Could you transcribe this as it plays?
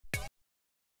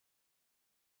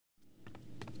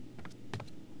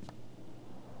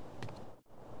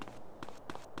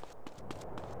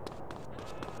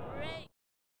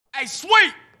Hey,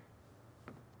 Sweet!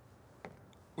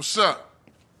 What's up?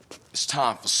 It's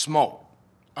time for smoke.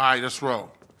 All right, let's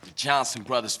roll. The Johnson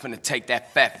brothers finna take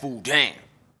that fat fool down.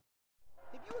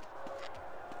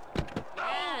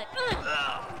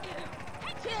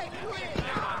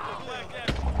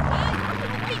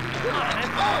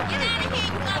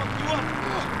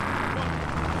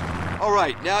 All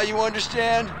right, now you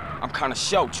understand? I'm kinda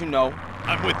shocked, you know.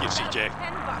 I'm with you, CJ.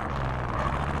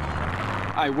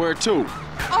 Hey, where to?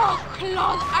 Oh,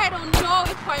 Claude, I don't know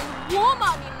if I'm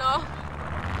woman enough.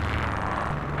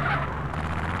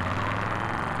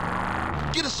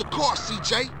 Get us a car,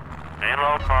 CJ. Stay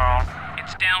low, Carl.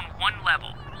 It's down one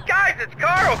level. Guys, it's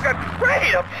Carl.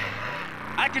 Great.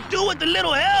 I can do with a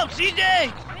little help,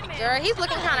 CJ. Girl, he's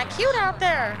looking kind of cute out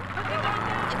there.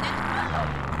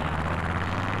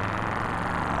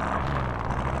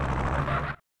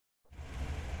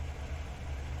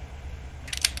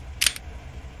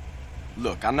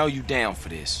 Look, I know you down for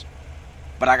this,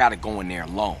 but I gotta go in there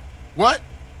alone. What?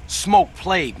 Smoke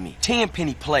played me.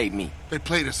 Tenpenny played me. They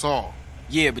played us all.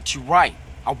 Yeah, but you're right.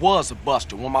 I was a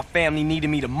buster when my family needed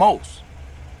me the most.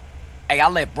 Hey, I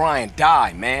let Brian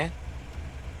die, man.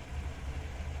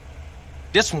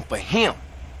 This one for him.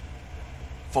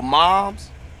 For Moms.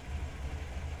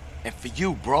 And for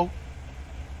you, bro.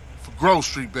 For Grove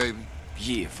Street, baby.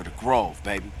 Yeah, for the Grove,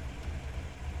 baby.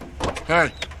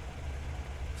 Hey,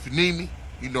 if you need me,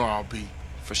 you know I'll be.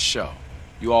 For sure.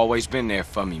 You always been there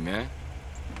for me, man.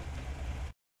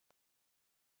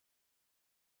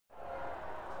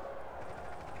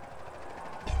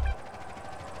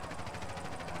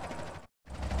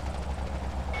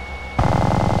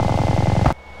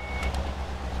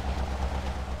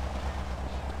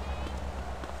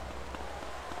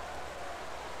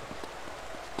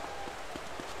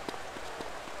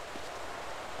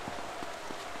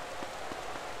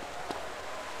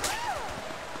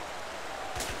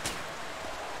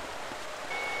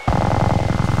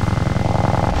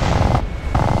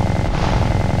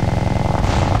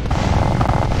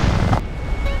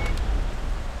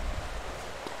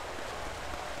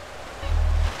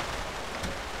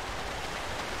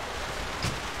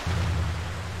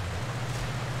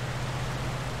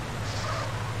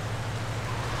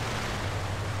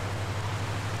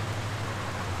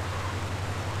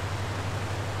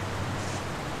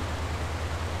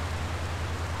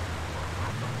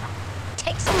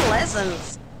 Take some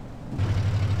lessons.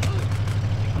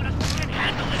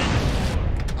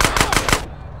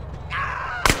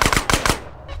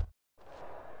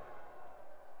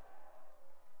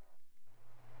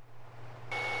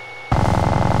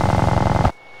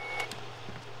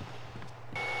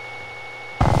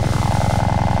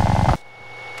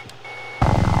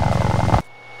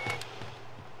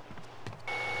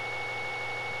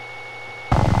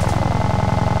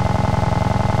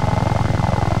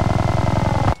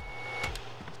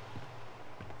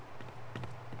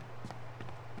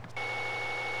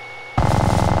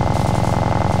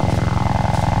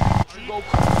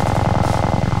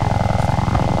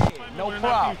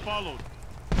 No problem.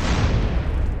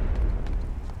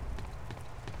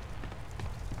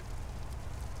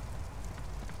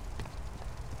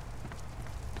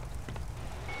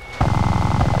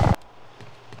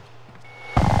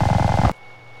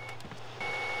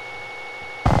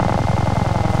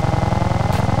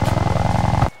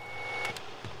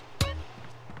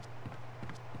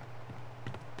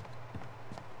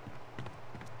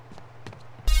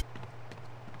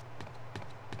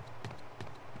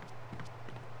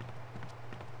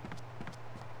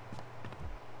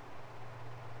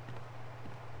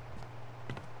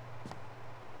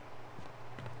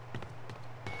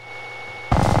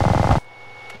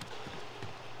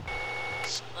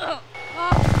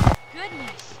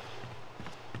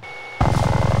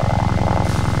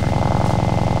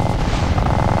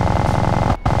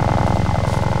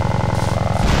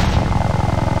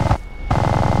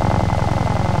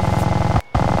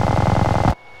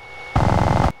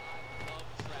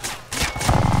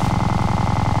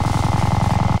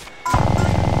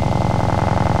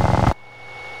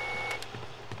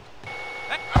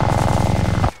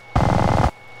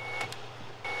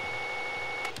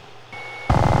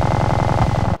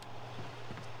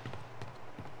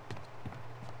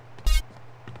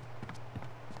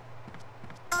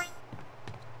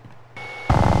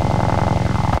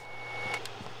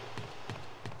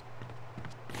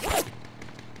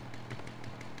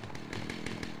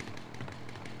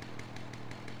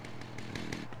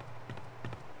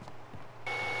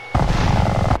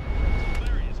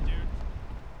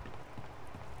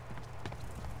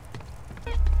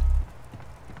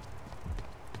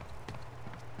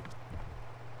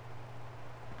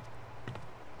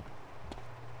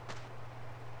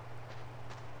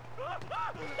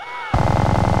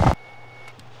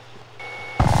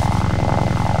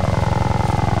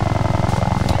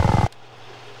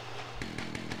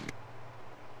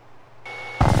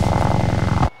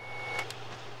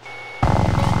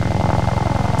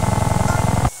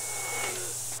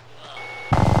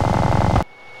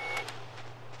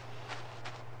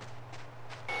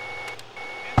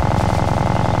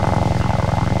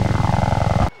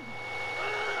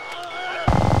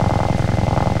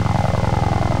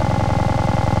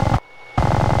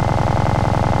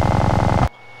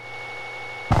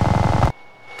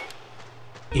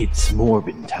 It's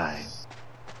Morbin time.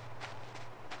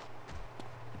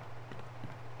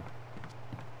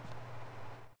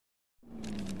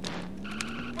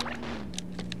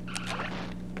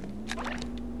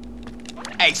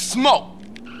 Hey, Smoke!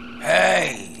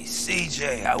 Hey,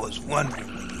 CJ, I was wondering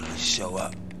when you would show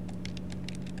up.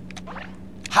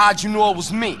 How'd you know it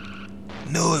was me?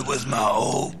 Knew it was my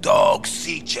old dog,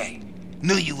 CJ.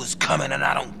 Knew you was coming and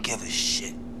I don't give a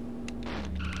shit.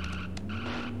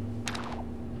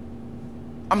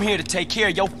 I'm here to take care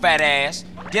of your fat ass.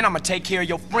 Then I'ma take care of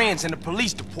your friends in the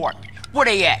police department. Where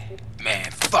they at? Man,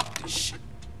 fuck this shit.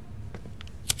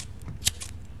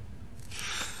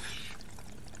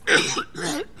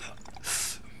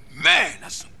 Man,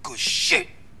 that's some good shit.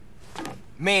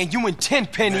 Man, you and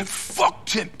Tenpenny. Man, fuck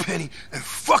Tenpenny, and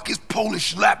fuck his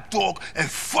Polish lapdog,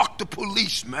 and fuck the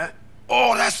police, man.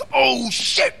 Oh, that's old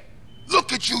shit.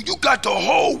 Look at you, you got the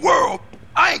whole world.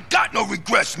 I ain't got no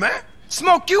regrets, man.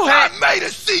 Smoke, you had... I made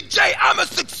it, CJ. I'm a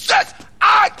success.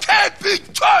 I can't be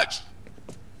touched.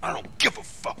 I don't give a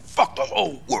fuck. Fuck the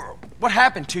whole world. What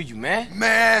happened to you, man?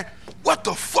 Man, what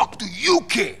the fuck do you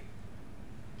care?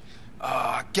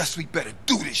 I guess we better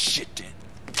do this shit then.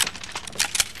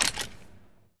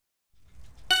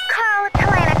 Carl, it's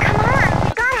Helena, come on.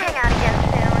 We gotta hang out again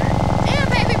soon. Damn,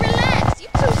 baby, relax. You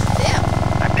too stiff.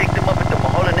 I picked him up at the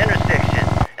Mulholland intersection,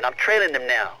 and I'm trailing him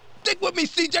now. Stick with me,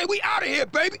 CJ. We out of here,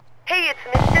 baby. Hey, it's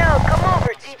Michelle. Come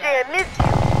over, CJ. I miss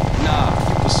you. Nah,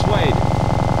 you persuaded.